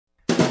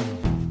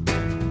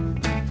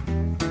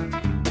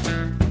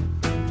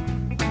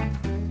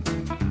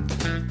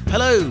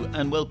Hello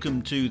and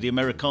welcome to the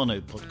Americano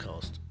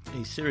podcast,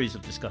 a series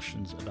of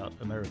discussions about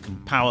American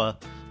power,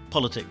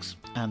 politics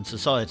and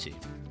society.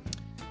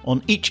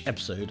 On each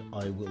episode,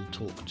 I will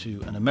talk to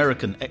an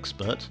American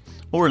expert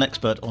or an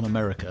expert on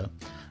America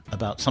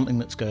about something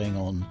that's going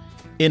on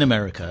in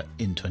America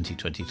in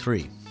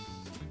 2023.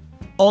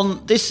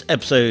 On this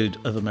episode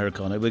of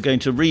Americano, we're going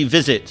to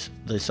revisit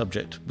the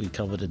subject we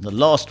covered in the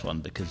last one,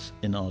 because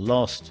in our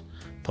last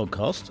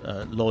podcast,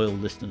 loyal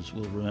listeners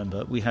will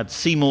remember, we had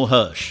Seymour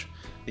Hersh,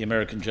 the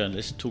American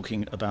journalist,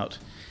 talking about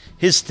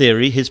his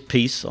theory, his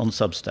piece on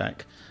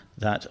Substack,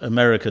 that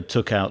America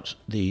took out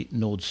the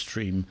Nord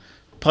Stream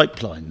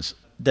pipelines.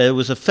 There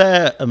was a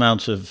fair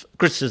amount of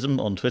criticism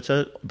on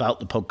Twitter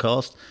about the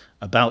podcast,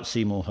 about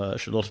Seymour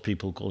Hersh, a lot of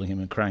people calling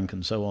him a crank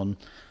and so on,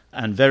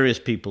 and various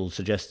people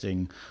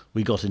suggesting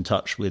we got in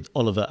touch with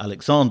Oliver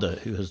Alexander,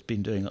 who has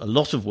been doing a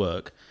lot of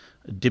work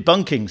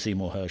debunking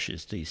Seymour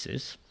Hersh's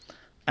thesis.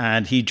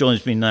 And he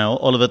joins me now.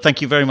 Oliver,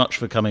 thank you very much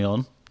for coming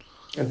on.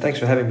 And thanks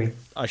for having me.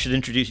 I should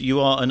introduce you.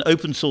 You are an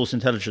open source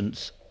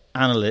intelligence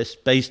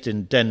analyst based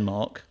in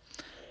Denmark.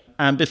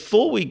 And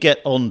before we get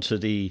on to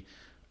the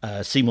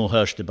Seymour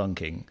Hersh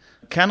debunking,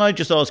 can I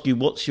just ask you,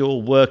 what's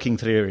your working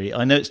theory?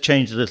 I know it's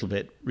changed a little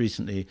bit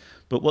recently,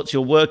 but what's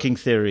your working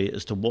theory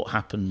as to what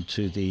happened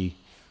to the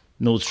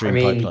Nord Stream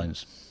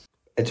pipelines?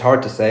 It's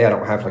hard to say. I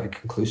don't have like a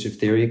conclusive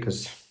theory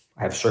because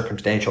I have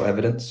circumstantial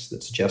evidence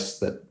that suggests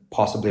that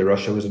possibly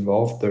Russia was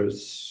involved.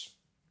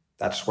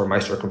 That's where my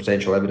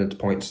circumstantial evidence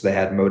points they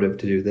had motive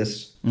to do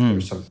this.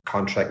 There's some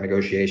contract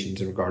negotiations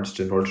in regards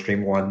to Nord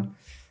Stream 1,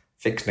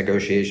 fixed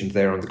negotiations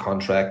there on the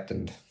contract,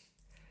 and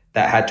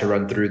that had to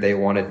run through. They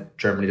wanted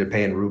Germany to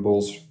pay in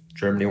rubles.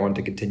 Germany wanted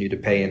to continue to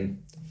pay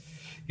in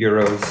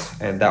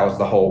euros, and that was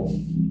the whole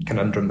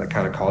conundrum that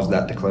kind of caused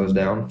that to close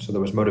down. So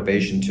there was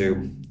motivation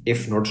to,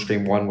 if Nord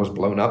Stream 1 was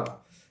blown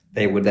up,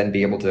 they would then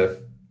be able to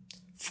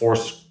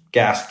force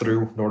gas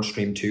through Nord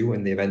Stream 2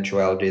 in the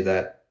eventuality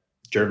that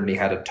Germany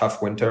had a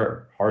tough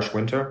winter, harsh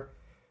winter,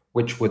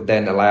 which would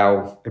then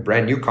allow a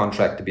brand new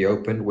contract to be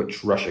opened,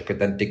 which Russia could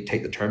then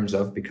dictate the terms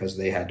of, because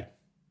they had,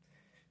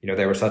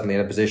 they were suddenly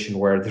in a position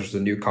where there was a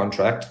new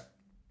contract.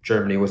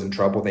 Germany was in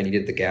trouble. They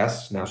needed the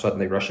gas. Now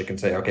suddenly Russia can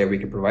say, okay, we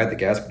can provide the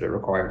gas, but it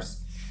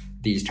requires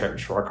these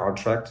terms for our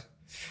contract.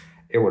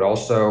 It would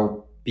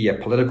also be a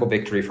political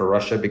victory for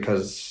Russia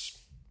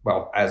because,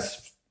 well,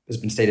 as has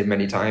been stated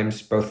many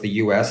times, both the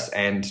US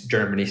and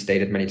Germany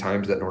stated many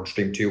times that Nord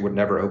Stream 2 would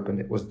never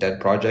open. It was a dead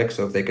project.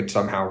 So if they could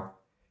somehow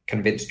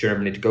convince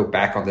Germany to go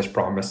back on this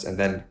promise and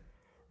then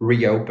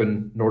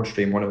reopen Nord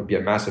Stream 1, it would be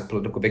a massive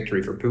political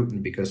victory for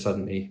Putin, because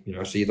suddenly,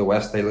 see, the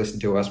West, they listen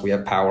to us, we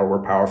have power,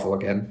 we're powerful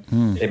again.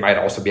 They might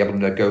also be able to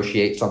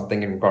negotiate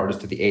something in regards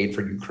to the aid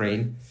for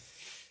Ukraine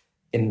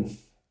in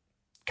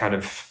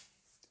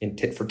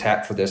tit for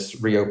tat for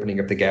this reopening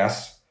of the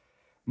gas.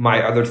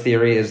 My other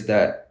theory is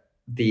that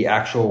the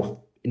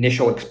actual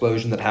initial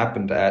explosion that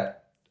happened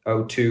at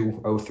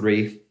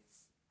 02:03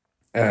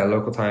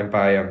 local time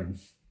by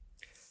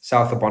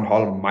south of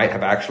Bornholm might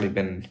have actually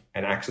been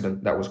an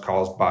accident that was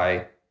caused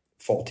by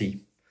faulty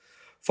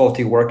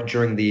work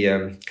during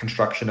the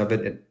construction of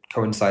it. It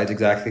coincides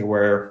exactly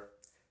where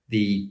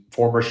the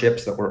former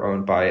ships that were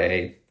owned by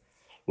a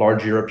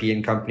large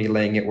European company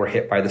laying it were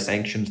hit by the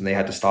sanctions, and they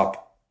had to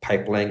stop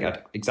pipe laying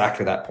at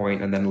exactly that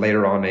point. And then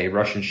later on, a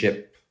Russian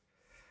ship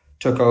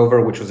took over,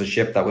 which was a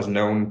ship that was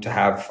known to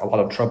have a lot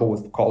of trouble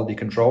with quality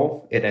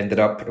control. It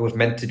was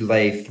meant to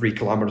lay 3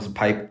 kilometers of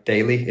pipe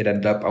daily. It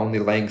ended up only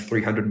laying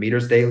 300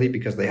 meters daily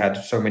because they had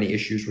so many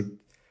issues with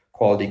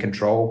quality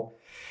control.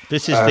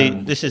 This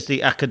is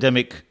the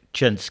Academic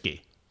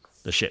Chensky,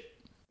 the ship.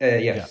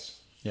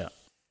 Yes.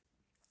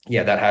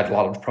 Yeah, that had a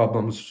lot of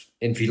problems.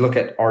 And if you look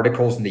at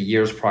articles in the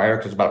years prior,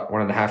 because about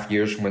 1.5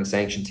 years from when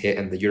sanctions hit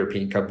and the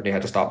European company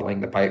had to stop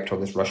laying the pipe till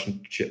this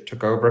Russian ship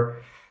took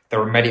over, there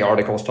were many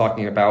articles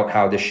talking about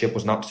how this ship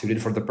was not suited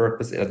for the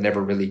purpose. It had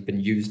never really been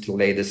used to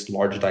lay this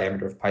large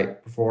diameter of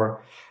pipe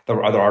before. There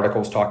were other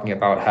articles talking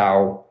about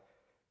how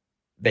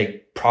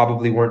they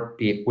probably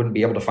wouldn't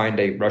be able to find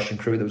a Russian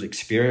crew that was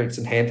experienced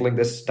in handling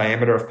this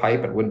diameter of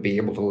pipe and wouldn't be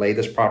able to lay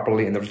this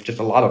properly. And there was just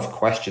a lot of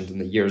questions in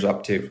the years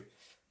up to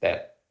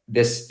that.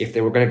 If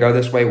they were going to go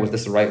this way, was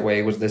this the right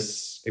way? Was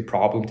this a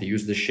problem to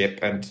use the ship?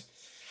 And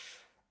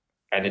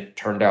it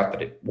turned out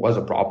that it was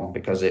a problem,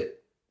 because it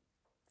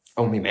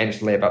only managed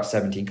to lay about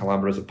 17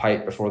 kilometers of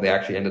pipe before they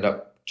actually ended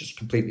up just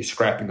completely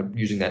scrapping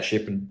using that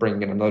ship and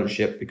bringing in another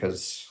ship,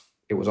 because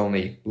it was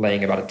only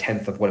laying about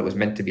 1/10 of what it was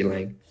meant to be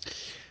laying.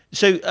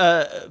 So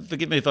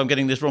forgive me if I'm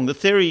getting this wrong. The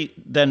theory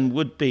then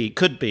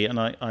could be, and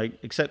I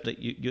accept that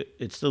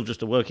it's still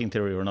just a working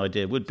theory or an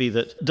idea, would be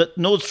that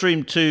Nord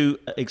Stream 2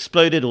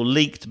 exploded or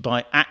leaked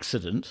by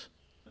accident,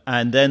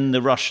 and then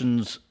the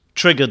Russians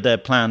triggered their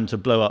plan to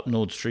blow up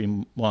Nord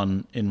Stream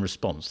 1 in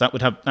response. That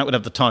would have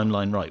the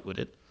timeline right, would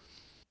it?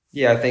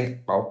 Yeah, I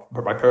think, well,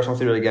 for my personal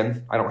theory,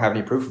 again, I don't have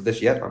any proof of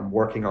this yet. I'm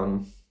working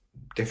on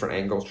different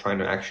angles, trying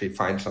to actually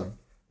find some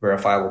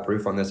verifiable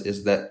proof on this,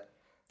 is that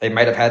they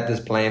might have had this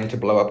plan to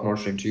blow up Nord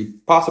Stream 2,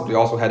 possibly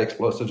also had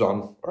explosives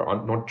on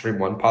Nord Stream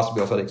 1,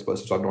 possibly also had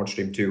explosives on Nord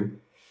Stream 2.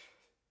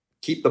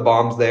 Keep the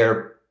bombs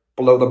there,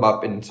 blow them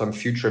up in some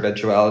future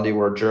eventuality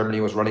where Germany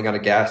was running out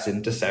of gas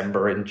in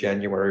December, in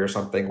January or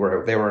something,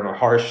 where they were in a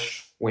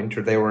harsh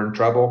winter, they were in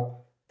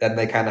trouble. Then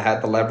they kind of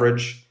had the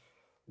leverage.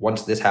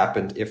 Once this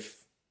happened, if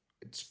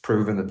it's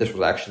proven that this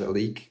was actually a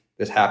leak,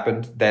 this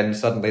happened, then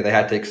suddenly they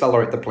had to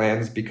accelerate the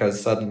plans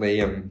because suddenly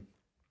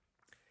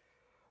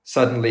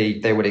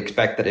they would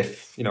expect that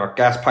if, a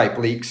gas pipe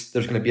leaks,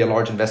 there's going to be a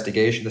large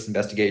investigation. This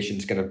investigation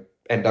is going to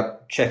end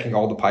up checking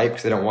all the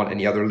pipes. They don't want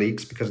any other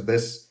leaks because of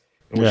this,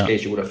 in which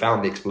case you would have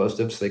found the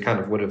explosives. They kind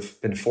of would have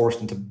been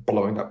forced into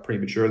blowing up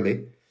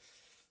prematurely.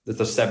 There's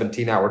a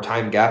 17-hour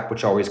time gap,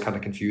 which always kind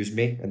of confused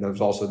me. And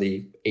there's also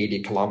the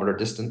 80-kilometer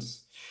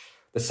distance.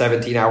 The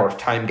 17-hour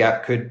time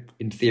gap could,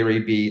 in theory,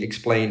 be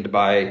explained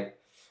by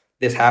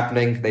this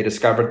happening. They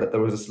discovered that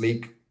there was this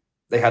leak.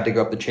 They had to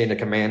go up the chain of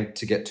command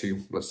to get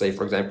to, let's say,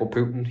 for example,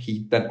 Putin.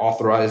 He then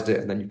authorized it,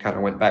 and then you kind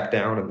of went back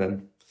down, and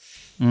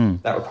then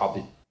that would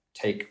probably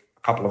take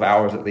a couple of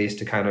hours at least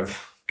to kind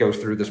of go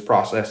through this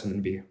process and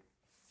then be.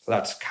 So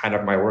that's kind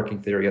of my working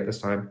theory at this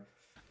time.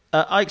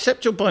 I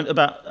accept your point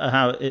about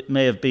how it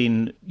may have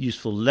been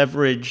useful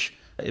leverage.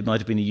 It might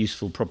have been a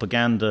useful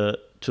propaganda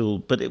tool,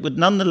 but it would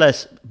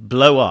nonetheless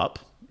blow up.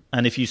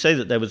 And if you say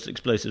that there was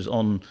explosives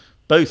on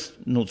both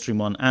Nord Stream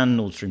 1 and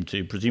Nord Stream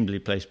 2, presumably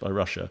placed by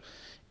Russia,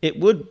 it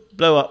would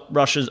blow up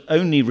Russia's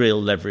only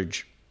real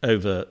leverage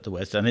over the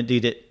West, and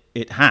indeed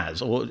it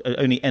has, or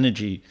only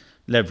energy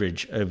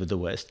leverage over the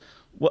West.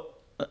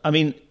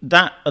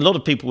 That a lot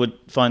of people would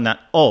find that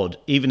odd,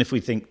 even if we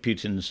think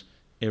Putin's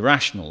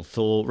irrational,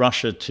 for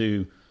Russia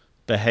to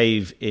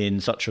behave in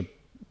such a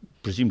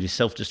presumably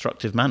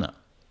self-destructive manner.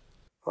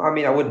 Well,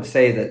 I wouldn't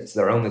say that it's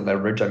their only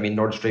leverage.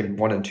 Nord Stream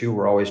 1 and 2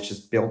 were always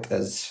just built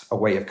as a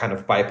way of kind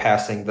of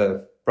bypassing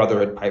the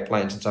Brotherhood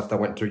pipelines and stuff that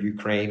went through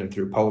Ukraine and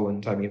through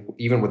Poland.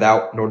 Even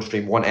without Nord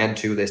Stream 1 and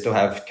 2, they still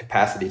have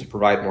capacity to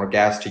provide more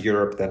gas to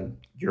Europe than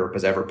Europe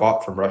has ever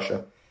bought from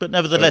Russia. But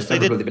nevertheless, they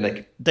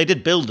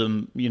did build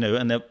them,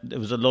 and there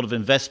was a lot of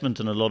investment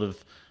and a lot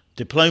of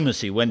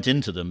diplomacy went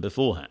into them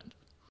beforehand.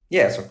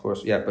 Yes, of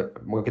course, yeah.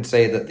 But we could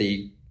say that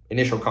the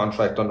initial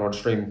contract on Nord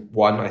Stream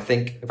 1, I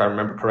think, if I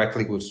remember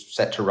correctly, was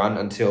set to run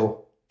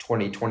until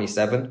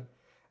 2027.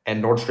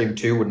 And Nord Stream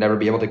 2 would never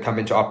be able to come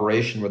into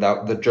operation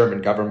without the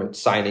German government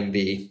signing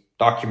the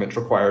documents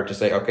required to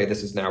say, okay,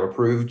 this is now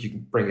approved, you can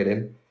bring it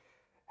in.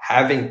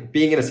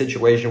 Being in a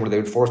situation where they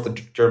would force the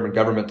German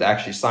government to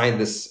actually sign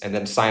this and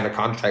then sign a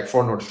contract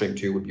for Nord Stream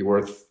 2 would be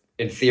worth,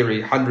 in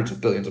theory, hundreds of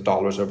billions of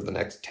dollars over the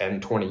next 10,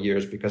 20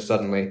 years, because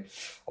suddenly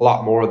a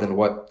lot more than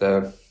what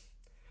the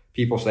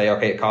people say,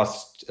 okay, it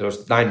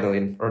was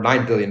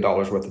 $9 billion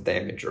worth of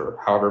damage, or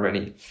however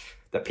many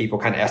that people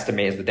kind of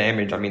estimate as the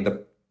damage.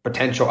 The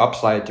potential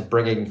upside to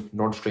bringing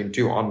Nord Stream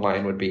 2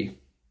 online would be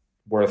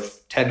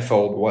worth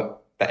tenfold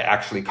what that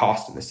actually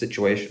cost in this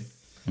situation.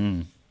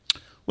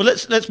 Well,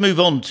 let's move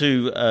on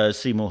to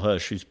Seymour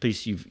Hersh, whose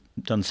piece you've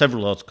done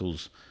several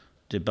articles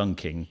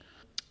debunking.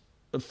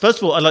 First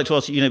of all, I'd like to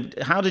ask you,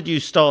 how did you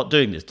start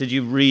doing this? Did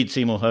you read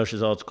Seymour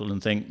Hersh's article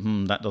and think,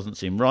 that doesn't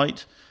seem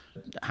right?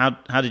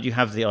 How did you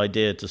have the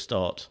idea to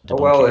start debunking?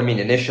 Well,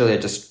 initially I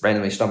just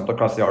randomly stumbled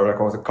across the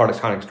article. The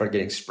article kind of started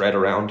getting spread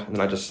around, and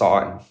then I just saw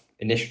it.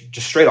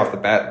 Just straight off the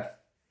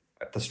bat,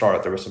 at the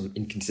start, there was some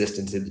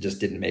inconsistency that just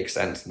didn't make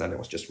sense, and then it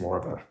was just more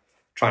of a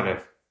trying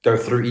to go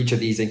through each of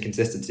these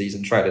inconsistencies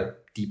and try to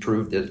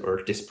disprove it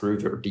or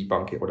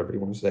debunk it, whatever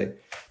you want to say,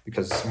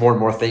 because more and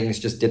more things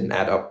just didn't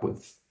add up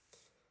with,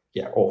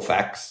 all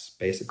facts,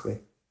 basically.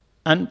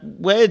 And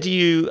where do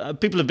you...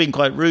 people have been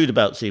quite rude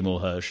about Seymour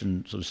Hersh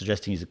and sort of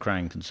suggesting he's a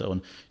crank and so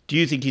on. Do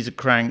you think he's a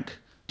crank?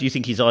 Do you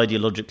think he's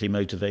ideologically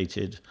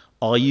motivated?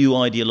 Are you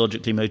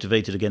ideologically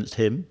motivated against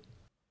him?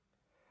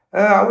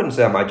 I wouldn't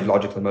say I'm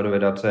ideologically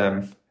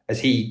motivated.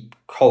 As he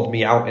called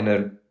me out in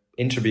an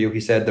interview,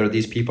 he said there are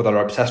these people that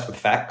are obsessed with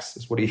facts,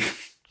 is what he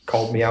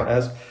called me out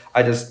as.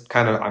 I just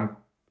kind of...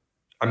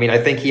 I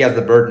think he has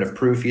the burden of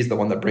proof. He's the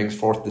one that brings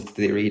forth the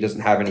theory. He doesn't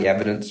have any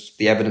evidence.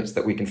 The evidence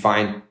that we can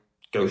find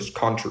goes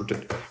counter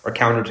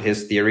to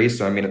his theory.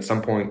 So, at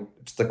some point,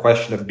 it's the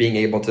question of being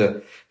able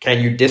to,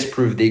 can you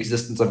disprove the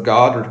existence of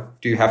God, or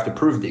do you have to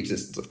prove the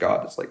existence of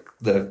God? It's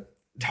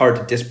it's hard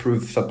to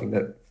disprove something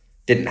that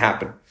didn't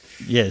happen.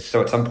 Yes.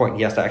 So at some point,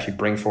 he has to actually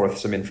bring forth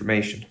some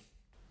information.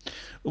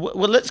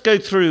 Well, let's go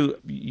through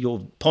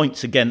your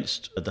points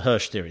against the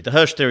Hersh theory. The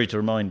Hersh theory, to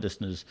remind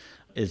listeners,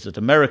 is that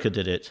America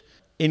did it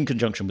in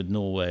conjunction with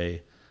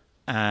Norway,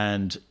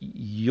 and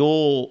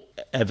your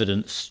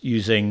evidence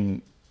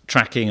using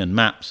tracking and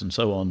maps and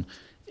so on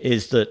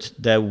is that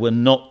there were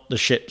not the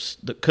ships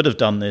that could have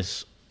done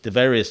this. The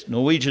various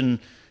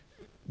Norwegian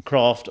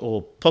craft,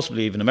 or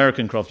possibly even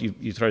American craft,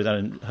 you throw that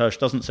in. Hersh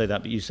doesn't say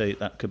that, but you say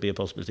that could be a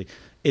possibility.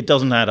 It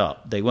doesn't add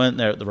up. They weren't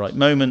there at the right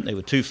moment. They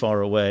were too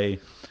far away.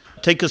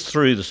 Take us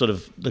through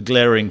the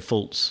glaring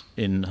faults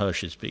in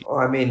Hersh's speech.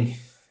 Well,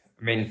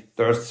 I mean,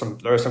 there are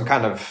some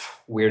kind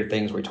of weird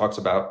things where he talks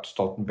about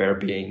Stoltenberg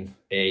being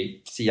a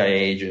CIA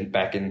agent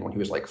back in when he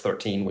was like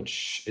 13,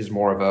 which is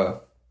more of a,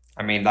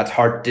 I mean, that's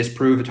hard to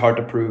disprove. It's hard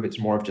to prove. It's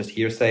more of just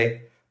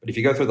hearsay. But if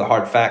you go through the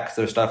hard facts,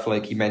 there's stuff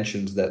like he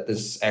mentions that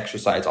this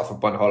exercise off of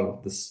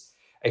Bornholm, this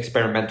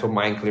experimental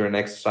mine clearing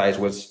exercise,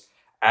 was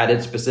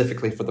added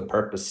specifically for the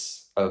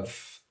purpose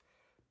of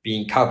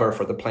being cover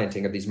for the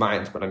planting of these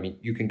mines. But I mean,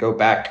 you can go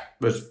back,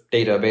 there's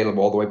data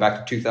available all the way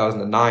back to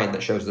 2009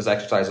 that shows this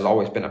exercise has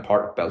always been a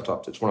part of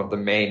Belltops. It's one of the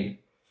main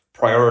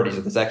priorities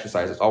of this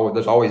exercise.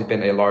 There's always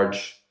been a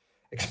large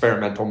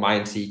experimental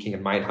mine seeking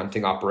and mine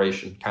hunting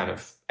operation kind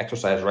of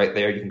exercise right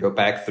there. You can go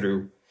back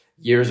through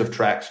years of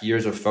tracks,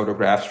 years of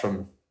photographs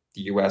from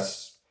the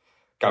US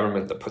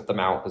government that put them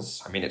out.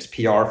 As, I mean, it's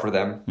PR for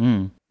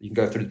them. You can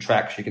go through the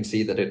tracks. You can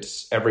see that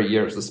it's every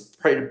year it's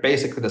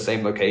basically the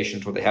same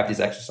locations where they have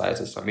these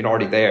exercises. So, I mean,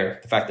 already there,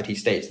 the fact that he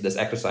states that this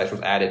exercise was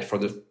added for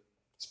the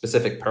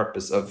specific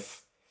purpose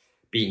of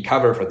being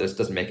cover for this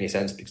doesn't make any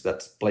sense because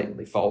that's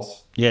blatantly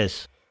false.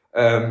 Yes.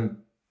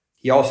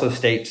 He also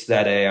states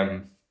that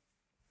a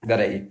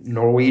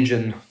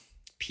Norwegian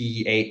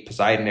P-8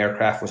 Poseidon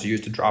aircraft was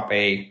used to drop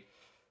a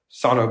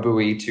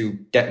sonobuoy to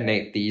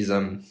detonate these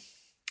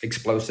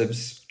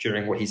explosives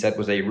during what he said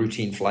was a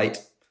routine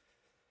flight,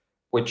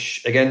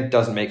 which again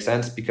doesn't make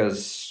sense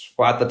because,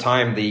 well, at the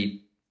time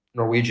the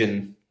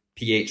Norwegian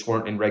P-8s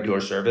weren't in regular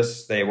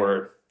service. They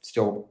were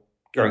still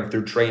going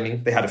through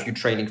training. They had a few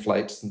training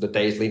flights in the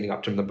days leading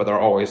up to them, but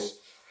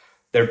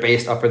they're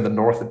based up in the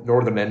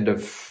northern end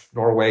of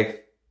Norway,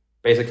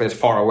 basically as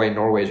far away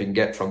Norway as you can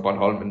get from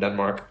Bornholm in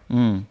Denmark.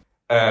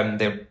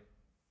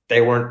 They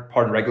weren't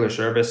part of regular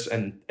service,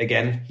 and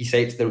again, he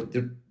states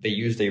that they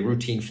used a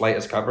routine flight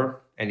as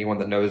cover. Anyone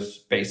that knows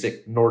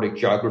basic Nordic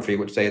geography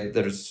would say that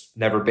there's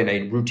never been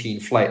a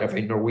routine flight of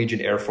a Norwegian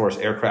Air Force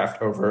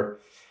aircraft over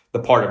the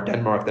part of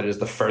Denmark that is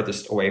the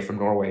furthest away from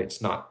Norway. It's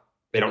not,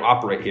 they don't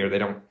operate here. They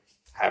don't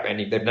have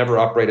any, they've never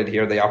operated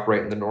here. They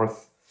operate in the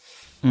north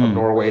of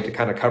Norway to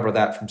kind of cover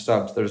that from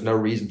subs. There's no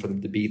reason for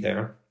them to be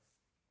there.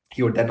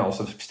 He would then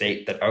also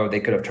state that, they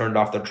could have turned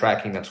off their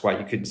tracking. That's why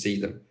you couldn't see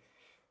them.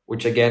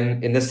 Which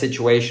again, in this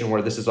situation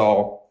where this is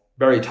all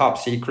very top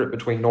secret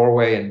between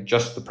Norway and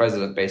just the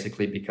president,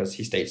 basically, because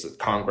he states that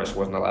Congress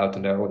wasn't allowed to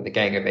know and the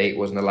Gang of Eight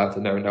wasn't allowed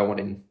to know. No one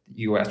in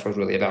the US was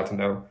really allowed to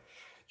know.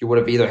 You would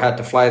have either had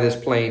to fly this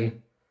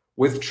plane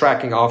with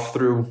tracking off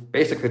through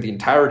basically the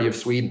entirety of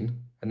Sweden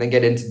and then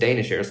get into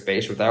Danish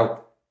airspace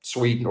without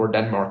Sweden or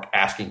Denmark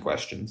asking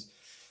questions,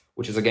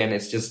 which is, again,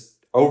 it's just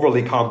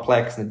overly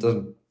complex and it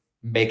doesn't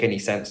make any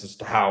sense as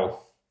to how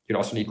you'd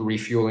also need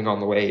refueling on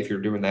the way if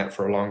you're doing that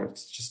for a long.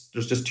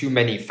 There's just too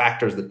many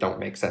factors that don't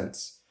make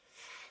sense.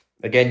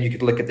 Again, you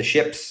could look at the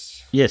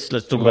ships. Yes,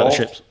 let's talk about the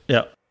ships.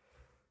 Yeah.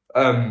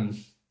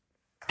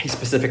 He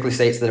specifically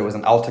states that it was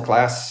an Alta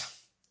class,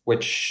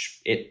 which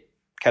it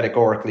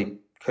categorically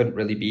couldn't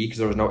really be because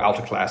there was no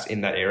Alta class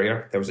in that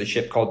area. There was a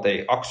ship called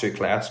the Oxø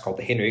class, called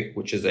the Hinø,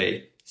 which is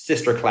a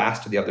sister class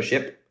to the other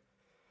ship.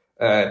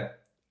 I've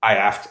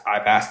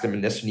asked him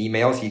in this in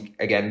emails. He,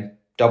 again,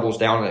 doubles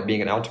down on it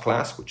being an Alta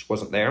class, which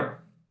wasn't there.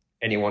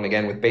 Anyone,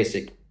 again, with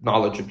basic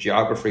knowledge of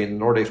geography in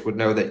the Nordics would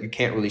know that you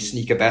can't really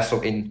sneak a vessel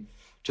into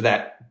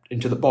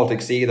the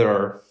Baltic Sea.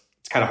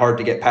 It's kind of hard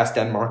to get past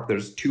Denmark.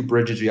 There's 2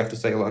 bridges you have to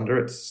sail under.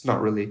 It's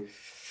not like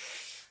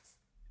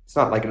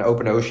an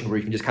open ocean where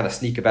you can just kind of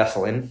sneak a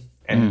vessel in.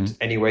 And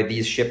anyway,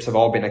 these ships have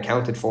all been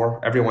accounted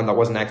for. Everyone that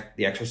wasn't at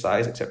the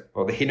exercise, except,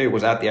 the Hinø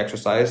was at the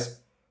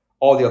exercise.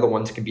 All the other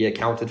ones can be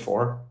accounted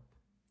for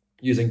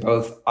using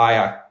both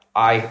AIS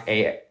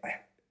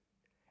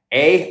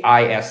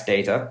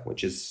data,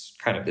 which is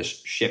kind of this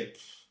ship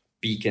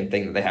beacon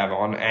thing that they have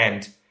on,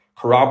 and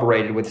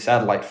corroborated with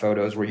satellite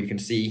photos where you can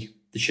see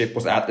the ship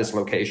was at this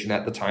location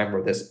at the time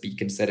where this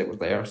beacon said it was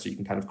there, so you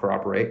can kind of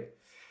corroborate.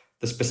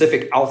 The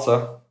specific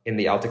Alta in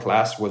the Alta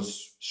class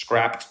was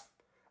scrapped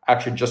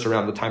actually just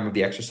around the time of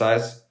the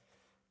exercise.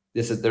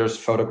 There's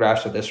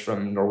photographs of this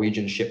from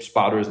Norwegian ship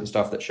spotters and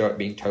stuff that show it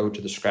being towed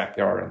to the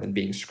scrapyard and then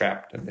being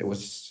scrapped. And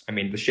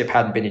the ship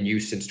hadn't been in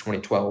use since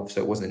 2012, so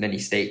it wasn't in any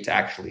state to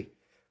actually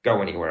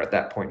go anywhere at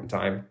that point in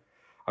time.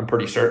 I'm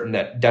pretty certain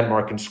that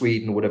Denmark and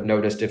Sweden would have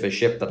noticed if a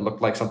ship that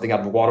looked like something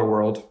out of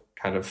Waterworld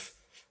kind of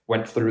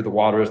went through the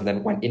waters and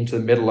then went into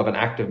the middle of an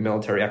active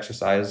military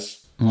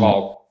exercise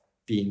while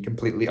being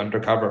completely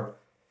undercover.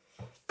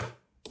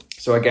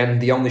 So again,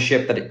 the only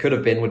ship that it could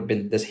have been would have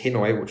been this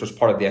Hinø, which was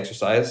part of the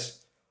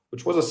exercise,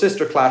 which was a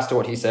sister class to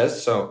what he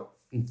says. So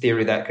in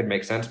theory, that could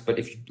make sense. But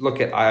if you look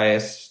at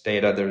IIS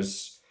data,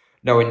 there's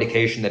no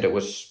indication that it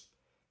was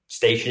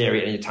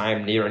stationary at any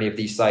time near any of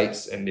these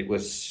sites. And it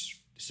was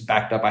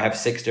backed up. I have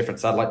 6 different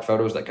satellite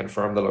photos that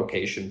confirm the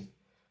location,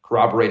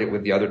 corroborated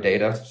with the other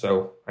data.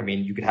 So,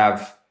 you could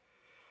have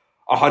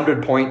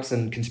 100 points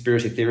and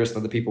conspiracy theorists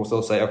and other people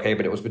still say, okay,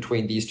 but it was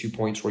between these 2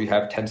 points where you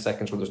have 10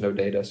 seconds where there's no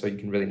data. So you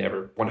can really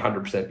never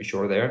 100% be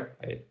sure there.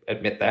 I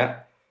admit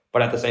that.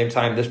 But at the same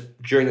time,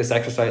 during this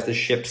exercise, this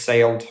ship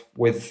sailed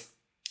with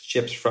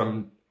ships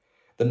from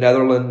the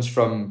Netherlands,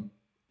 from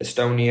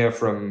Estonia,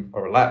 from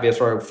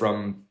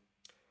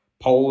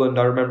Poland,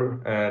 I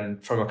remember,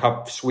 and from a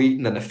couple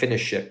Sweden and a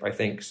Finnish ship, I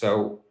think.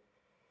 So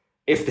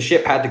if the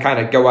ship had to kind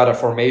of go out of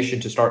formation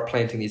to start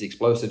planting these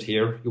explosives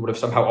here, you would have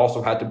somehow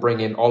also had to bring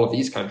in all of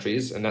these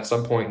countries. And at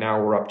some point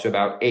now we're up to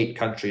about 8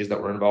 countries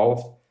that were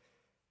involved.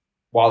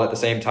 While at the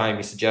same time,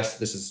 he suggests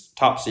this is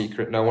top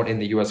secret. No one in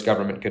the US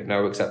government could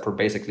know except for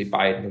basically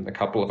Biden and a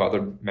couple of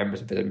other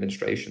members of the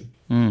administration.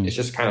 It's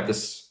just kind of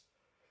this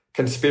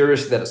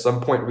conspiracy that at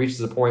some point reaches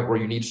a point where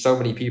you need so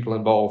many people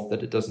involved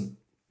that it doesn't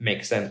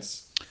make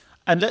sense.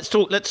 And let's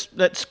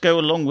go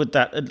along with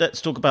that. And let's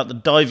talk about the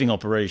diving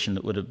operation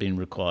that would have been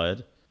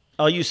required.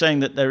 Are you saying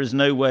that there is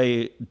no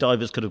way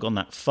divers could have gone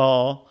that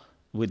far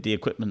with the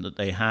equipment that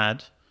they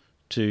had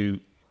to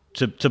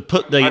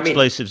put the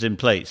explosives in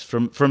place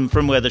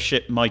from where the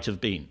ship might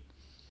have been?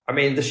 I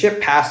mean, the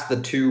ship passed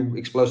the 2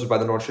 explosives by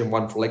the Nord Stream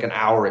 1 for like an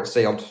hour. It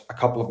sailed a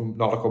couple of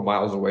nautical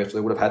miles away, so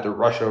they would have had to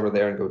rush over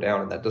there and go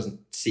down, and that doesn't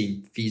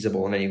seem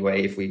feasible in any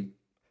way.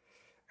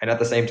 And at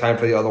the same time,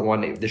 for the other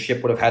one, the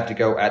ship would have had to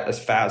go at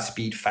as fast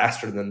speed,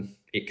 faster than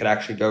it could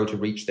actually go to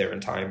reach there in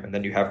time. And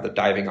then you have the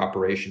diving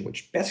operation,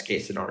 which best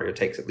case scenario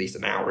takes at least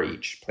an hour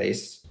each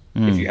place.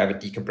 If you have a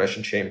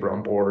decompression chamber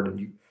on board and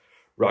you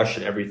rush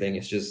and everything,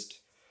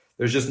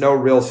 there's just no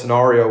real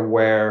scenario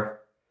where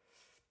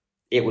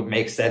it would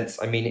make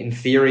sense. I mean, in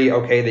theory,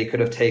 okay, they could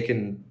have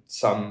taken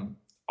some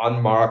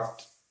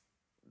unmarked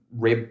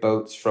rib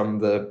boats from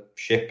the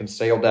ship and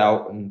sailed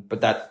out,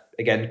 but that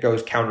again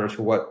goes counter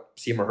to what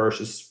Seymour Hersh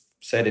has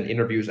said in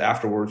interviews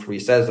afterwards, where he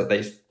says that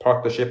they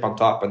parked the ship on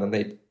top and then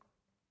they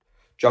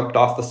jumped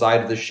off the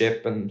side of the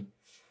ship. And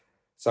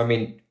so, I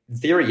mean, in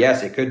theory,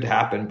 yes, it could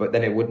happen, but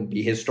then it wouldn't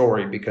be his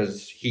story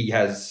because he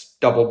has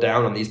doubled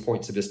down on these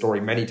points of his story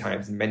many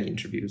times in many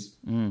interviews.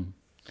 And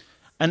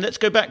let's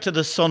go back to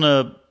the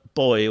sonar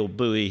buoy or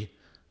buoy.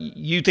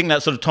 You think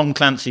that's sort of Tom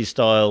Clancy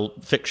style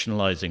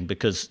fictionalizing,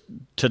 because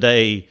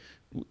today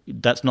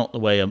that's not the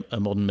way a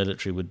modern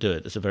military would do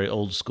it. It's a very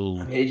old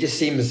school. I mean, it just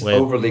seems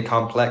overly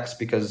complex,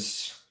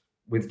 because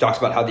we've talked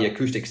about how the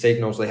acoustic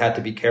signals, they had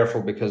to be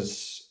careful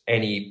because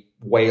any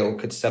whale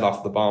could set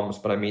off the bombs.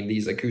 But I mean,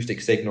 these acoustic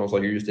signals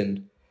are used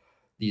in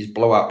these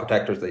blowout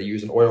protectors that they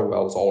use in oil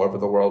wells all over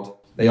the world.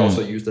 They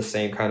also use the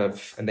same kind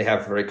of, and they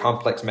have very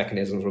complex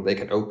mechanisms where they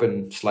can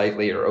open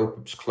slightly or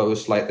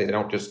close slightly. They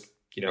don't just,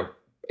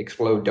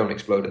 explode, don't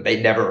explode. And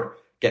they never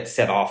get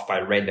set off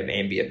by random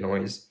ambient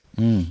noise.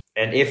 And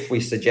if we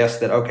suggest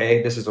that,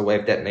 okay, this is a way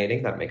of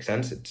detonating, that makes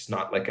sense. It's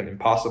not like an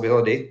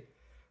impossibility.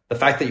 The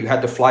fact that you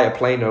had to fly a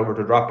plane over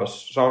to drop a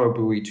sonar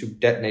buoy to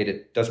detonate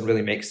it doesn't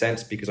really make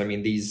sense, because, I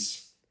mean,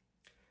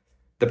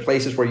 the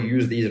places where you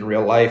use these in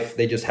real life,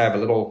 they just have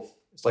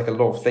it's like a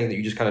little thing that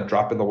you just kind of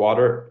drop in the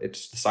water.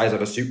 It's the size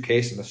of a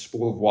suitcase and a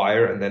spool of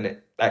wire, and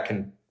then that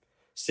can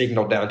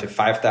signal down to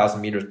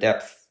 5,000 meters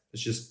depth.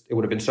 It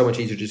would have been so much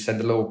easier to just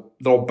send a little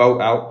boat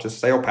out, just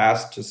sail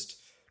past, just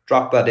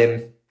drop that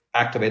in,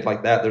 activate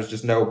like that. There's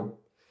just no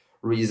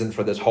reason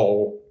for this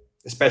whole,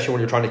 especially when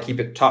you're trying to keep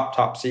it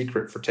top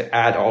secret, to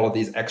add all of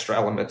these extra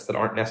elements that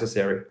aren't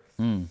necessary.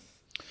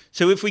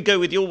 So if we go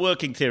with your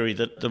working theory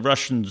that the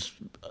Russians,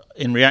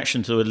 in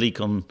reaction to a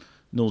leak on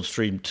Nord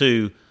Stream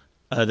 2,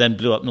 then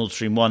blew up Nord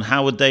Stream 1,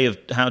 how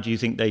do you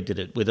think they did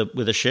it? With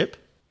a ship?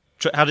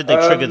 How did they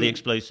trigger the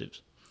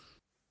explosives?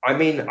 I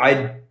mean,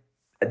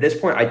 at this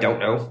point, I don't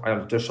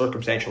know. There's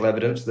circumstantial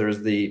evidence.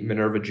 There's the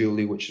Minerva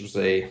Julie, which was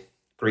a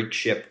Greek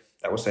ship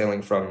that was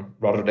sailing from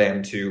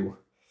Rotterdam to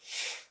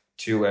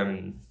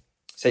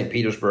St.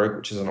 Petersburg,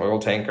 which is an oil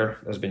tanker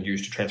that has been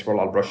used to transport a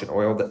lot of Russian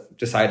oil, that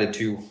decided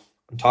to,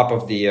 on top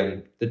of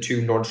the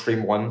 2 Nord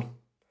Stream 1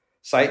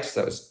 sites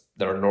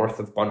that are north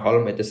of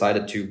Bornholm, it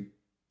decided to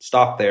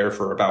stop there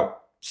for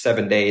about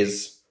 7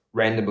 days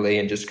randomly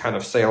and just kind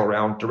of sail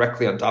around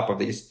directly on top of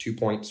these 2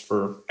 points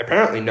for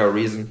apparently no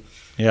reason.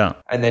 Yeah.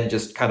 And then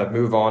just kind of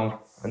move on.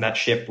 And that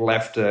ship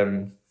left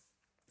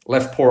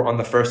port on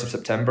the 1st of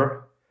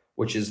September,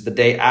 which is the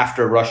day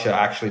after Russia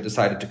actually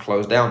decided to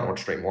close down Nord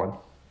Stream 1.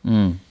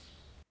 And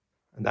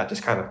that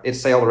just it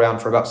sailed around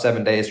for about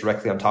 7 days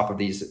directly on top of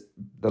the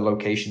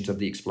locations of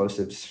the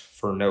explosives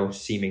for no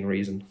seeming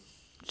reason.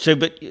 So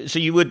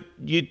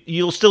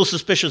you're still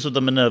suspicious of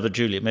the Minerva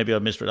Julie? Maybe I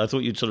misread. I thought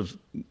you'd sort of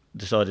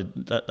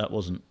decided that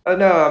wasn't.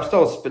 No, I'm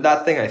still. But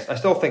that thing, I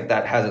still think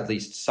that has at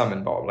least some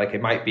involved. Like,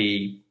 it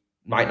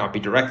might not be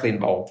directly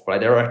involved,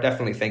 but I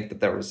definitely think that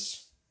there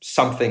was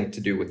something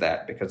to do with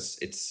that, because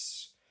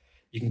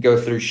you can go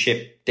through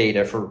ship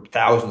data for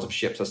thousands of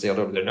ships that sailed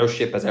over there. No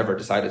ship has ever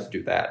decided to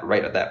do that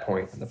right at that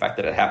point, and the fact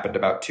that it happened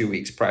about 2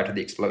 weeks prior to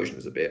the explosion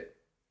is a bit.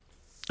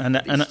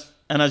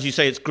 And as you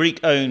say, it's Greek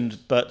owned,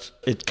 but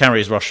it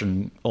carries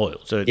Russian oil.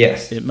 So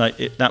yes,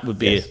 that would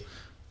be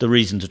the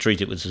reason to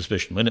treat it with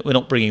suspicion. We're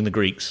not bringing the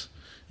Greeks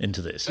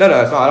into this. No,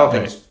 it's not. I don't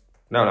think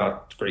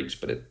it's Greeks,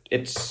 but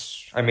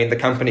it's. I mean, the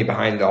company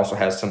behind it also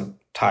has some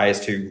ties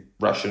to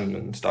Russian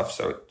and stuff,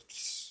 so it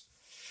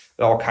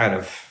all kind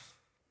of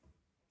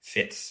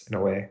fits in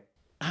a way.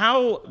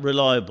 How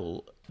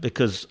reliable?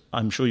 Because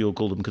I'm sure you'll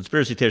call them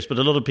conspiracy theorists, but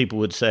a lot of people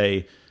would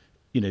say,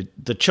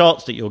 the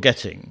charts that you're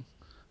getting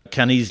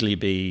can easily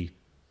be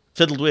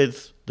fiddled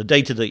with. The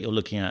data that you're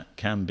looking at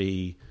can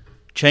be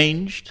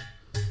changed.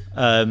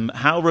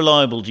 How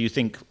reliable do you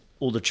think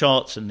all the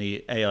charts and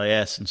the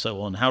AIS and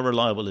so on, how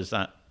reliable is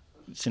that,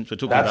 since we're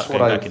talking about going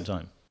back in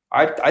time?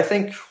 I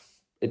think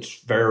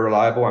it's very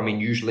reliable. I mean,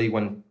 usually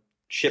when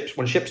ships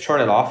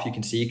turn it off, you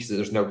can see because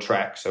there's no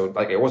track. So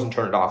like it wasn't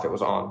turned off, it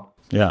was on.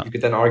 Yeah. You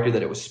could then argue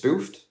that it was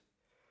spoofed,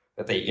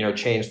 that they,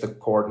 changed the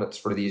coordinates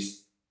for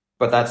these.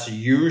 But that's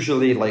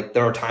usually like,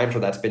 there are times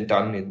where that's been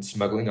done in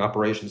smuggling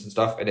operations and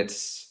stuff, and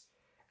it's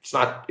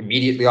not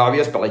immediately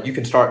obvious, but like if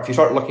you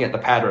start looking at the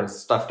patterns,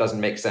 stuff doesn't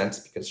make sense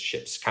because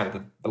ships kind of,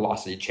 the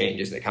velocity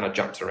changes and it kind of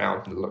jumps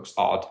around and it looks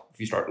odd if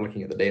you start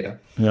looking at the data.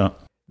 Yeah.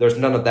 There's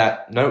none of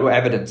that, no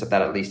evidence of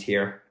that, at least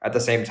here. At the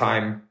same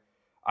time,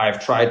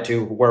 I've tried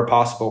to, where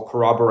possible,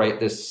 corroborate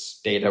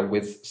this data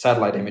with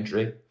satellite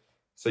imagery.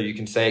 So you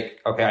can say,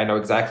 okay, I know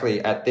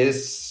exactly at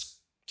this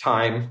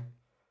time,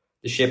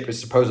 the ship is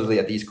supposedly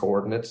at these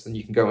coordinates. Then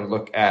you can go and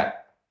look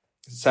at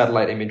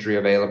satellite imagery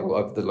available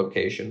of the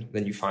location.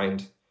 Then you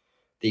find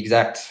the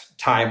exact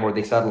time where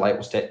the satellite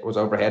was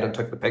overhead and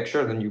took the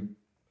picture. Then you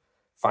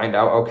find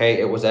out, okay,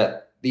 it was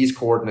at these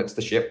coordinates,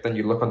 the ship. Then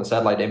you look on the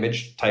satellite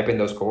image, type in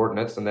those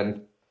coordinates, and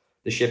then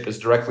the ship is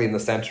directly in the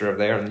center of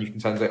there. And you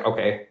can say,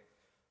 okay,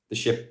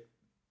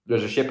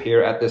 there's a ship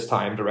here at this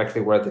time,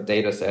 directly where the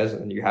data says,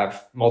 and you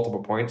have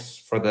multiple points.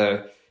 For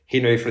the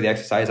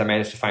exercise, I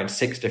managed to find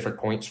 6 different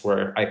points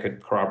where I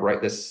could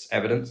corroborate this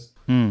evidence.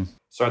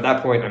 So at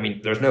that point, I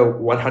mean, there's no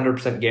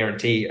 100%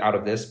 guarantee out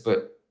of this,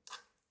 but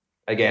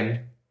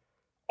again,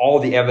 all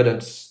the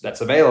evidence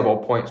that's available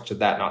points to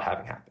that not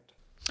having happened.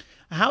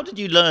 How did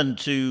you learn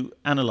to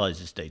analyze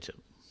this data?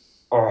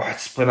 Oh,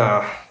 it's been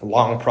a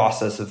long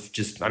process of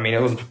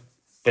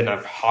been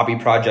a hobby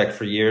project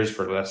for years,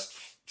 for the last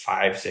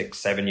 5, 6,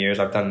 7 years.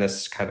 I've done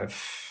this kind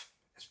of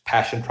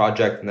passion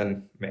project, and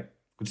then I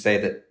could say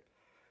that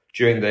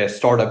during the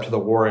startup to the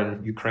war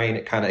in Ukraine,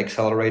 it kind of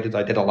accelerated.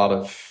 I did a lot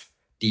of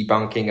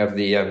debunking of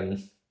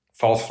the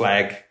false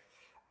flag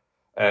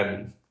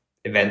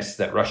events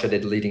that Russia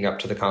did leading up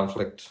to the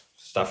conflict.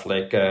 Stuff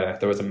like there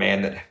was a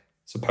man that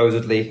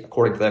supposedly,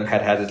 according to them,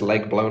 had his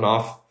leg blown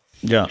off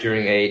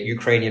during a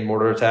Ukrainian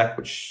mortar attack,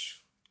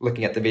 which,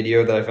 looking at the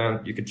video that I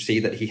found, you could see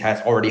that he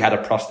has already had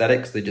a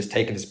prosthetic. So they just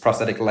taken his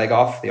prosthetic leg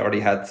off. They already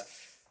had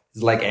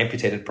his leg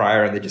amputated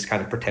prior, and they just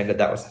kind of pretended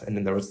that was, and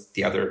then there was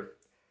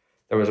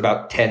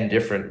about 10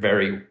 different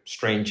very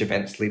strange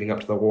events leading up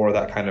to the war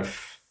that kind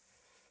of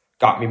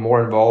got me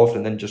more involved.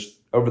 And then just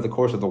over the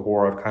course of the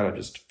war, I've kind of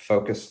just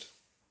focused.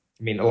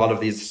 I mean, a lot of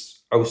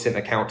these OSINT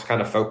accounts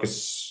kind of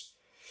focus,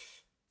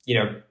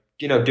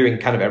 doing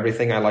kind of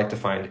everything. I like to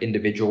find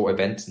individual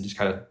events and just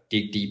kind of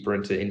dig deeper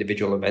into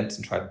individual events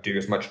and try to do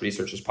as much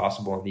research as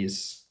possible on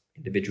these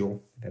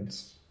individual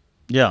events.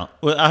 Yeah.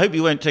 Well, I hope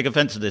you won't take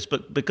offense to this,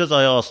 but because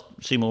I asked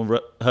Seymour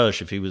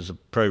Hersh if he was a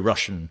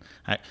pro-Russian,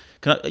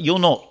 you're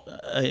not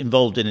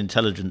involved in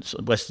intelligence,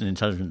 Western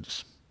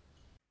intelligence?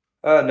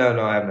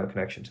 No, I have no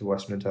connection to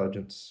Western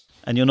intelligence.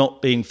 And you're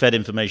not being fed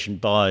information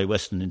by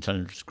Western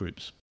intelligence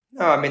groups?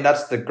 No, I mean,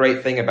 that's the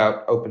great thing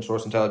about open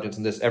source intelligence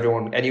and this.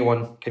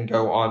 Anyone can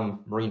go on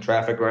Marine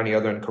Traffic or any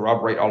other and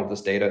corroborate all of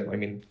this data. I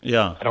mean,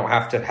 I don't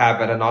have to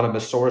have an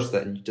anonymous source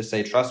that you just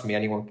say, trust me,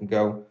 anyone can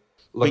go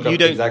look up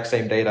the exact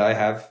same data I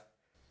have.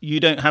 You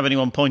don't have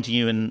anyone pointing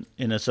you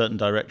in a certain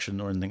direction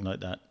or anything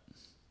like that?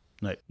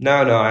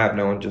 No, I have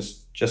no one,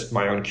 just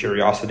my own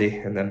curiosity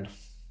and then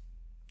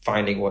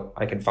finding what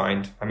I can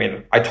find. I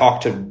mean, I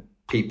talk to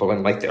people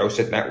in like the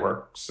OSINT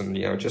networks and,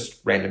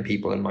 just random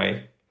people in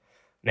my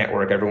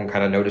network. Everyone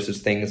kind of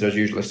notices things. There's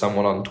usually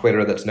someone on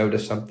Twitter that's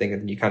noticed something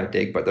and you kind of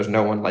dig, but there's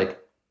no one like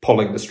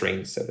pulling the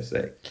strings, so to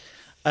say.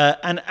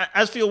 And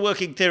as for your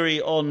working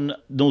theory on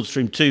Nord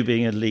Stream 2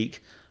 being a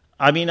leak,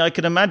 I mean, I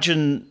can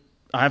imagine,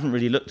 I haven't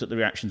really looked at the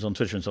reactions on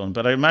Twitter and so on,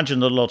 but I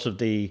imagine a lot of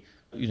the,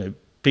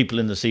 people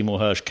in the Seymour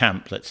Hersh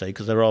camp, let's say,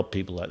 because there are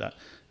people like that,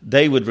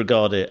 they would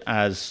regard it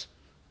as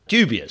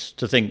dubious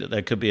to think that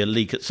there could be a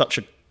leak at such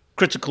a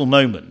critical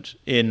moment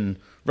in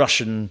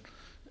Russian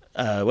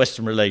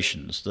Western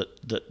relations,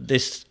 that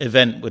this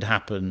event would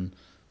happen.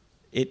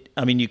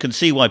 You can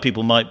see why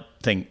people might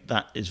think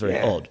that is very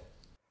odd.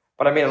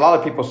 But I mean, a lot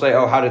of people say,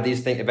 oh, how did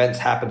these events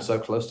happen so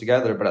close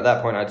together? But at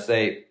that point, I'd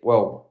say,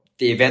 well,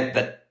 the event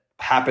that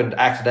happened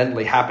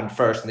accidentally happened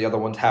first and the other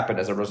ones happened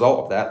as a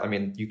result of that. I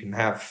mean,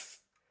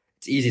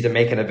 it's easy to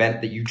make an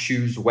event that you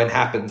choose when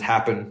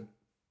happen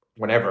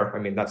whenever. I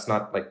mean, that's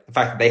not like the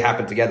fact that they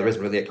happen together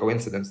isn't really a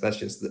coincidence. That's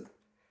just that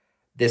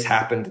this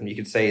happened. And you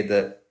could say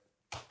that,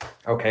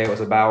 okay, it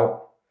was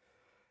about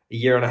a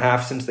year and a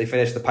half since they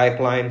finished the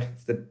pipeline.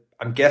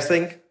 I'm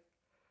guessing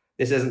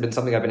this hasn't been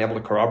something I've been able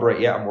to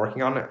corroborate yet. I'm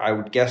working on it. I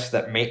would guess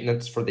that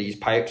maintenance for these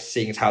pipes,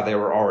 seeing as how they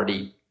were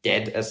already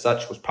dead as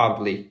such, was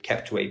probably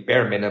kept to a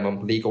bare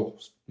minimum, legal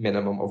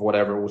minimum of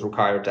whatever was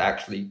required to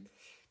actually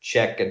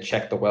check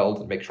the weld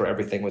and make sure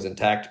everything was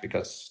intact,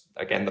 because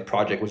again, the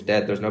project was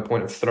dead. There's no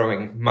point of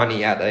throwing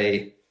money at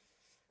a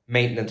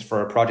maintenance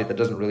for a project that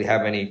doesn't really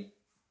have any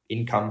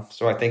income.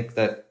 So I think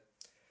that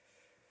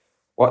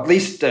Well, at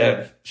least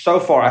so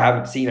far, I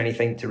haven't seen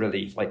anything to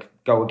really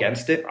go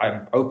against it.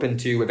 I'm open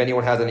to, if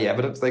anyone has any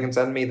evidence they can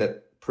send me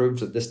that proves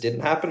that this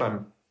didn't happen.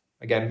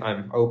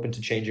 I'm open to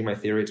changing my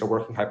theory. It's a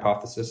working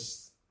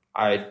hypothesis.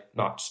 I'm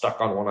not stuck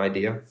on one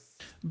idea.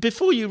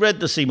 Before you read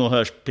the Seymour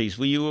Hersh piece,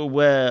 were you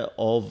aware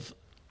of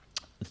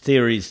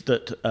theories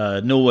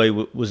that Norway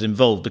was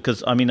involved?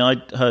 Because,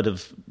 I'd heard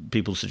of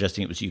people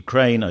suggesting it was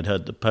Ukraine. I'd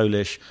heard the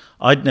Polish.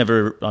 I'm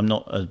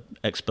not an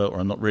expert, or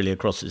I'm not really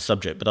across this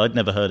subject, but I'd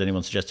never heard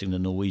anyone suggesting the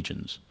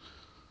Norwegians.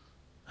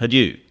 Had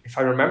you? If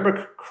I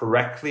remember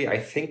correctly,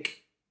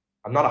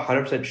 I'm not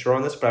 100% sure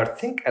on this, but I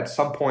think at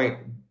some point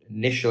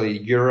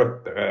initially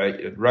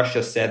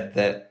Russia said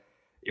that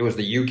it was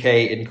the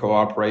UK in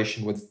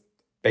cooperation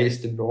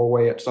based in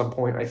Norway at some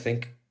point, I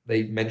think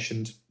they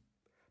mentioned.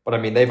 But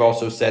they've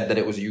also said that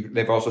it was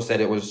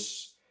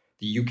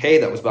the UK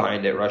that was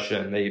behind it, Russia,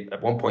 and they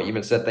at one point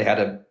even said they had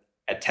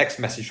a text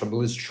message from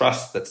Liz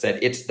Truss that said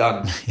it's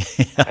done.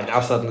 And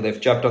now suddenly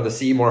they've jumped on the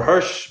Seymour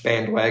Hersh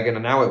bandwagon,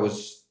 and now it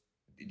was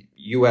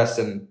US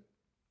and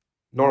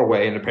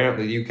Norway, and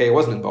apparently the UK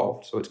wasn't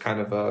involved. So it's kind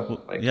of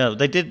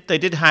they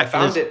did hack.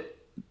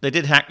 They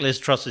did hack Liz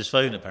Truss's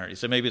phone apparently.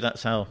 So maybe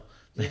that's how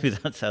they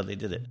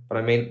did it.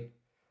 But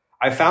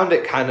I found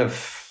it kind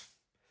of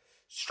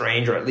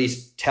strange, or at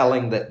least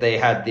telling, that they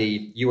had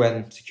the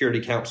UN Security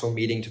Council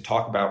meeting to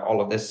talk about all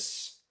of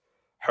this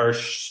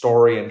Hersh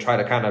story and try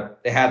to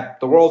they had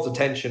the world's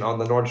attention on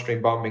the Nord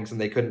Stream bombings,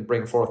 and they couldn't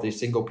bring forth a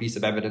single piece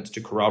of evidence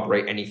to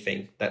corroborate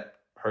anything that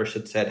Hersh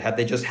had said. Had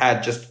they just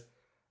had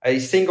a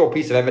single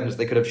piece of evidence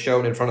they could have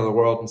shown in front of the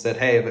world and said,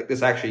 hey,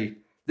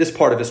 this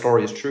part of the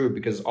story is true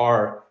because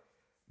our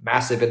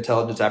massive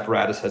intelligence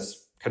apparatus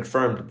has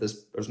confirmed that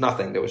there's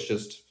nothing. There was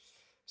just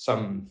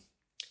some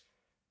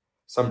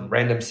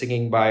random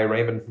singing by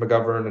Raymond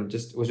McGovern, and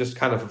it was just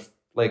kind of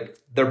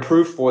their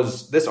proof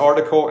was this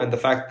article and the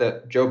fact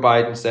that Joe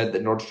Biden said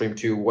that Nord Stream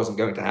 2 wasn't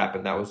going to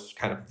happen. That was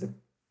kind of the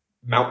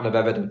mountain of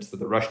evidence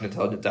that the Russian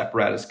intelligence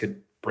apparatus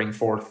could bring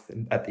forth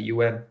at the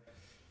UN.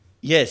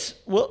 Yes,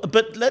 well,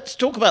 but let's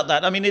talk about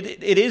that.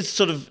 It is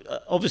sort of,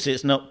 obviously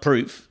it's not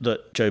proof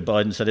that Joe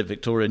Biden said it,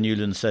 Victoria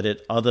Nuland said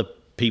it, other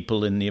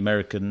people in the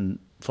American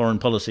foreign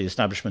policy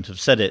establishment have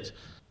said it.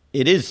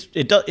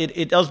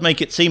 It does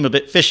make it seem a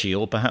bit fishy,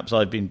 or perhaps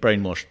I've been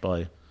brainwashed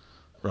by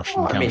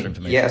Russian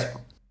counterinformation. Yes,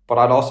 but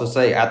I'd also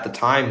say at the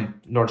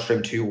time, Nord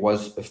Stream 2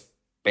 was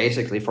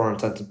basically, for all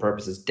intents and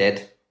purposes,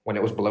 dead when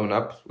it was blown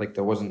up.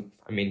 There wasn't,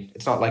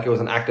 it's not like it was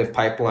an active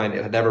pipeline.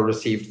 It had never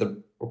received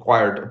the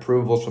required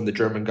approvals from the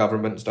German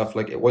government and stuff.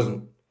 It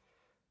wasn't,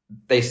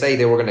 they say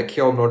they were going to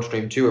kill Nord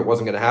Stream 2. It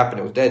wasn't going to happen.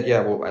 It was dead.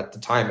 Yeah, well, at the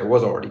time, it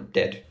was already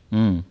dead.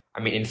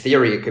 In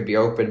theory, it could be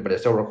open, but it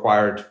still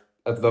required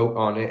a vote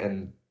on it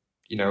and,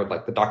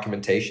 the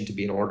documentation to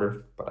be in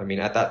order. But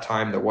at that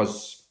time, it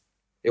was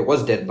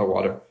dead in the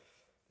water.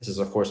 This is,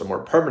 of course, a more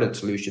permanent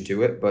solution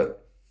to it,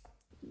 but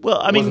it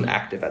wasn't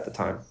active at the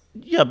time.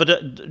 Yeah,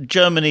 but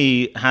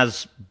Germany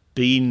has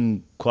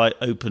been quite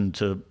open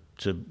to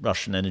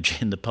Russian energy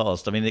in the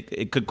past.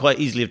 It could quite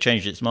easily have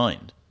changed its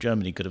mind.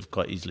 Germany could have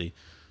quite easily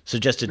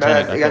suggested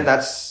turning it back on.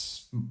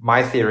 That's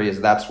my theory, is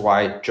that's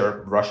why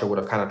Russia would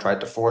have kind of tried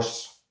to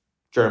force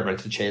Germany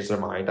to change their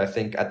mind. I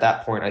think at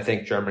that point,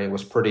 Germany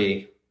was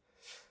pretty...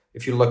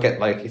 If you look at,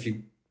 if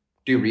you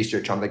do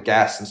research on the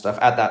gas and stuff,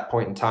 at that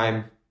point in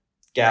time,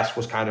 gas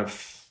was kind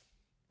of...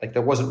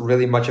 there wasn't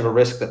really much of a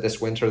risk that this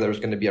winter there was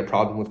going to be a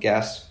problem with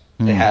gas.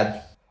 They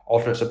had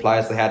alternate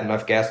supplies. They had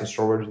enough gas in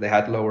storage. They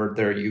had lowered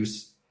their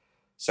use.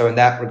 So in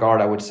that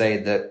regard, I would say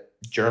that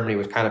Germany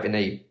was kind of in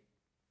a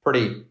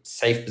pretty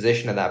safe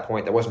position at that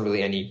point. There wasn't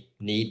really any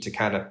need to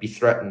kind of be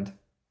threatened.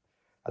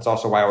 That's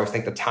also why I always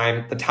think the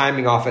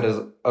timing of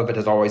it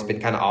has always been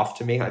kind of off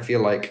to me. I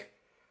feel like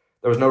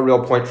there was no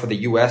real point for the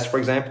US, for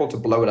example, to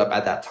blow it up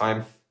at that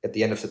time at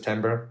the end of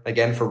September.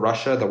 Again, for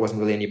Russia, there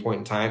wasn't really any point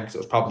in time because it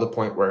was probably the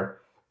point where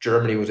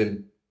Germany was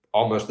in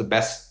almost the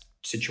best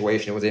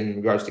situation it was in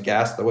regards to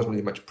gas. There wasn't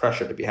really much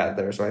pressure to be had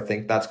there. So I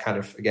think that's kind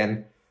of,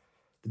 again,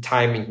 the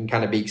timing can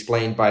kind of be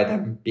explained by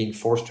them being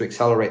forced to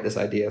accelerate this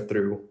idea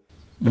through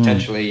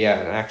potentially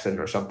an accident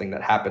or something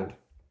that happened.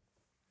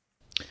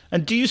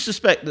 And do you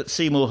suspect that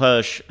Seymour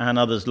Hersh and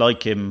others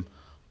like him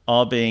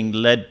are being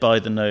led by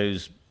the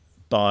nose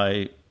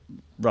by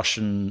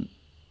Russian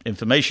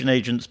information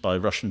agents, by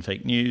Russian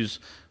fake news,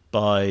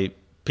 by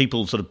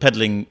people sort of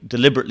peddling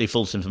deliberately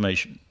false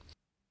information?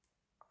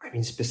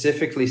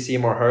 Specifically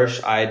Seymour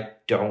Hersh, I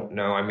don't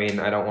know.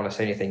 I don't want to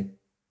say anything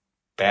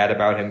bad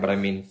about him, but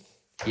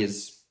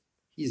he's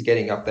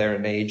getting up there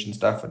in age and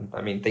stuff,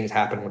 and things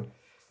happen when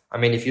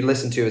if you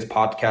listen to his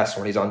podcast,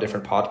 when he's on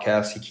different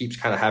podcasts, he keeps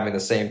kind of having the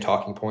same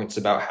talking points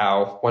about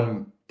how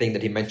one thing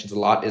that he mentions a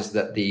lot is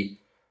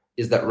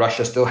that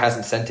Russia still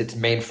hasn't sent its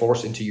main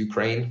force into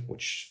Ukraine,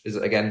 which is,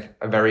 again,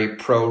 a very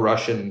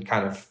pro-Russian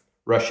kind of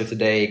Russia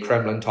Today,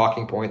 Kremlin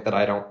talking point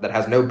that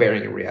has no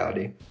bearing in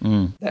reality.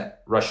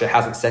 That Russia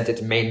hasn't sent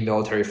its main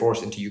military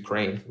force into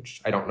Ukraine,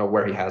 which I don't know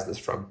where he has this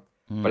from.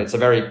 But it's a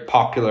very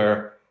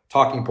popular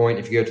talking point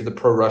if you go to the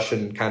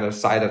pro-Russian kind of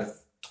side of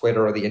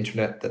Twitter or the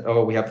internet that,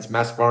 oh, we have this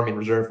massive army in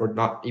reserve, we're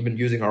not even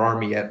using our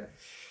army yet.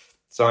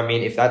 So, I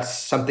mean, if that's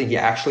something he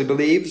actually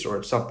believes or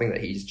it's something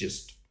that he's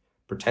just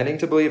pretending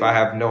to believe, I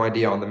have no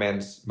idea on the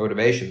man's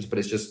motivations, but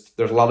it's just,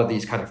 there's a lot of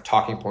these kind of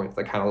talking points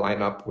that kind of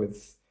line up with,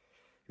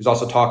 he was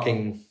also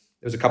talking,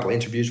 there was a couple of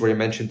interviews where he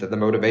mentioned that the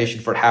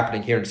motivation for it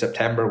happening here in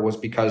September was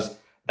because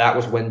that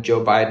was when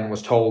Joe Biden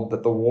was told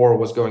that the war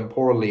was going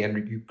poorly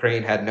and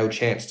Ukraine had no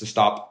chance to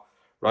stop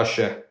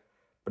Russia.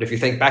 But if you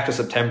think back to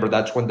September,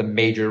 that's when the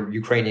major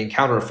Ukrainian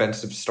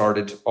counteroffensive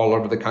started all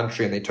over the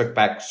country, and they took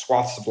back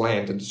swaths of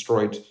land and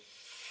destroyed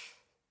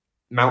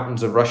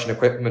mountains of Russian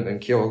equipment and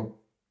killed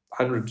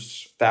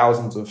hundreds,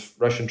 thousands of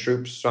Russian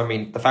troops. So, I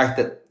mean, the fact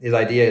that his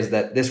idea is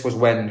that this was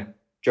when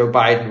Joe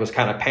Biden was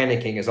kind of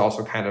panicking is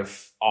also kind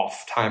of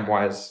off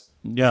time-wise.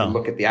 Yeah. If you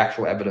look at the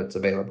actual evidence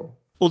available.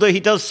 Although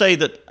he does say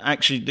that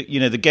actually,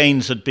 the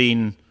gains had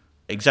been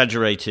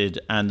exaggerated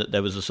and that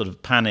there was a sort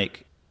of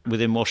panic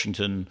within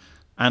Washington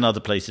and other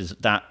places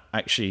that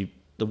actually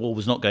the war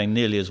was not going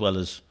nearly as well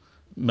as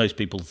most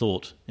people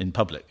thought in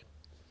public.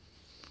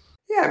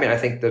 Yeah, I mean, I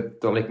think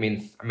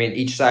that,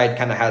 each side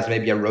kind of has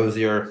maybe a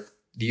rosier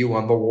view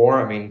on the war.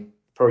 I mean,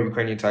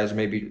 pro-Ukrainian side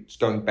maybe it's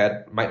going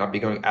bad, might not be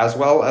going as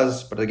well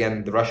as, but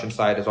again, the Russian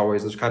side is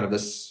always, there's kind of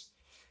this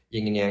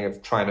yin and yang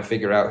of trying to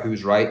figure out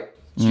who's right.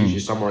 It's usually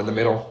somewhere in the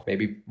middle,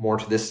 maybe more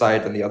to this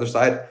side than the other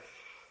side.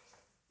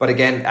 But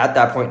again, at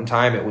that point in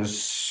time, it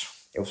was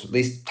at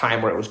least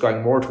time where it was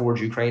going more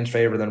towards Ukraine's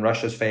favor than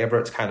Russia's favor.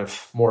 It's kind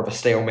of more of a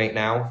stalemate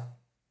now.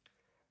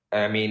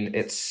 I mean,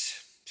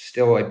 it's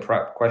still a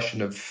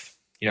question of,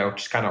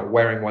 just kind of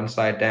wearing one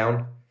side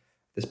down. At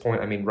this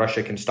point, I mean,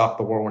 Russia can stop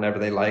the war whenever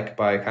they like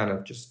by kind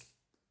of just,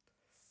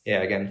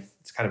 again,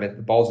 it's kind of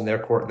the ball's in their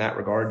court in that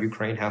regard.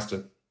 Ukraine has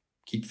to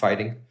keep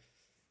fighting.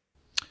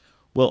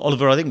 Well,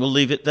 Oliver, I think we'll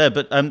leave it there.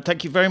 But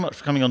thank you very much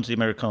for coming on to the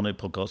Americano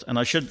podcast. And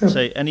I should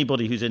say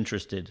anybody who's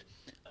interested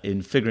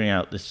in figuring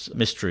out this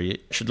mystery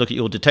should look at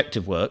your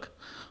detective work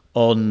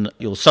on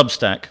your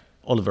Substack,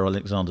 Oliver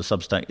Alexander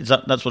Substack.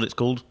 That's what it's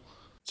called?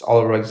 It's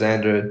Oliver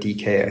Alexander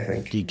DK, I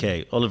think.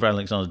 DK, Oliver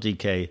Alexander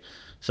DK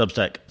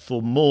Substack,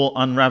 for more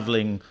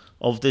unravelling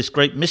of this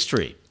great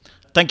mystery.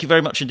 Thank you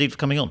very much indeed for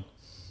coming on.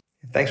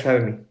 Thanks for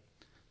having me.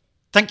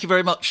 Thank you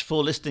very much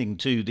for listening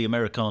to the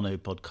Americano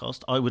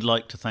podcast. I would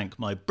like to thank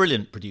my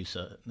brilliant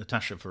producer,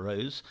 Natasha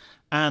Feroz,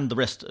 and the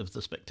rest of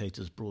the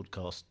Spectators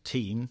broadcast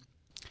team.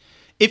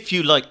 If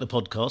you like the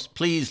podcast,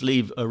 please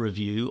leave a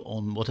review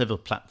on whatever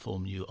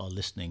platform you are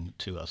listening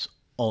to us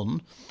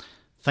on.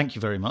 Thank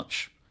you very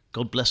much.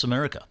 God bless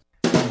America.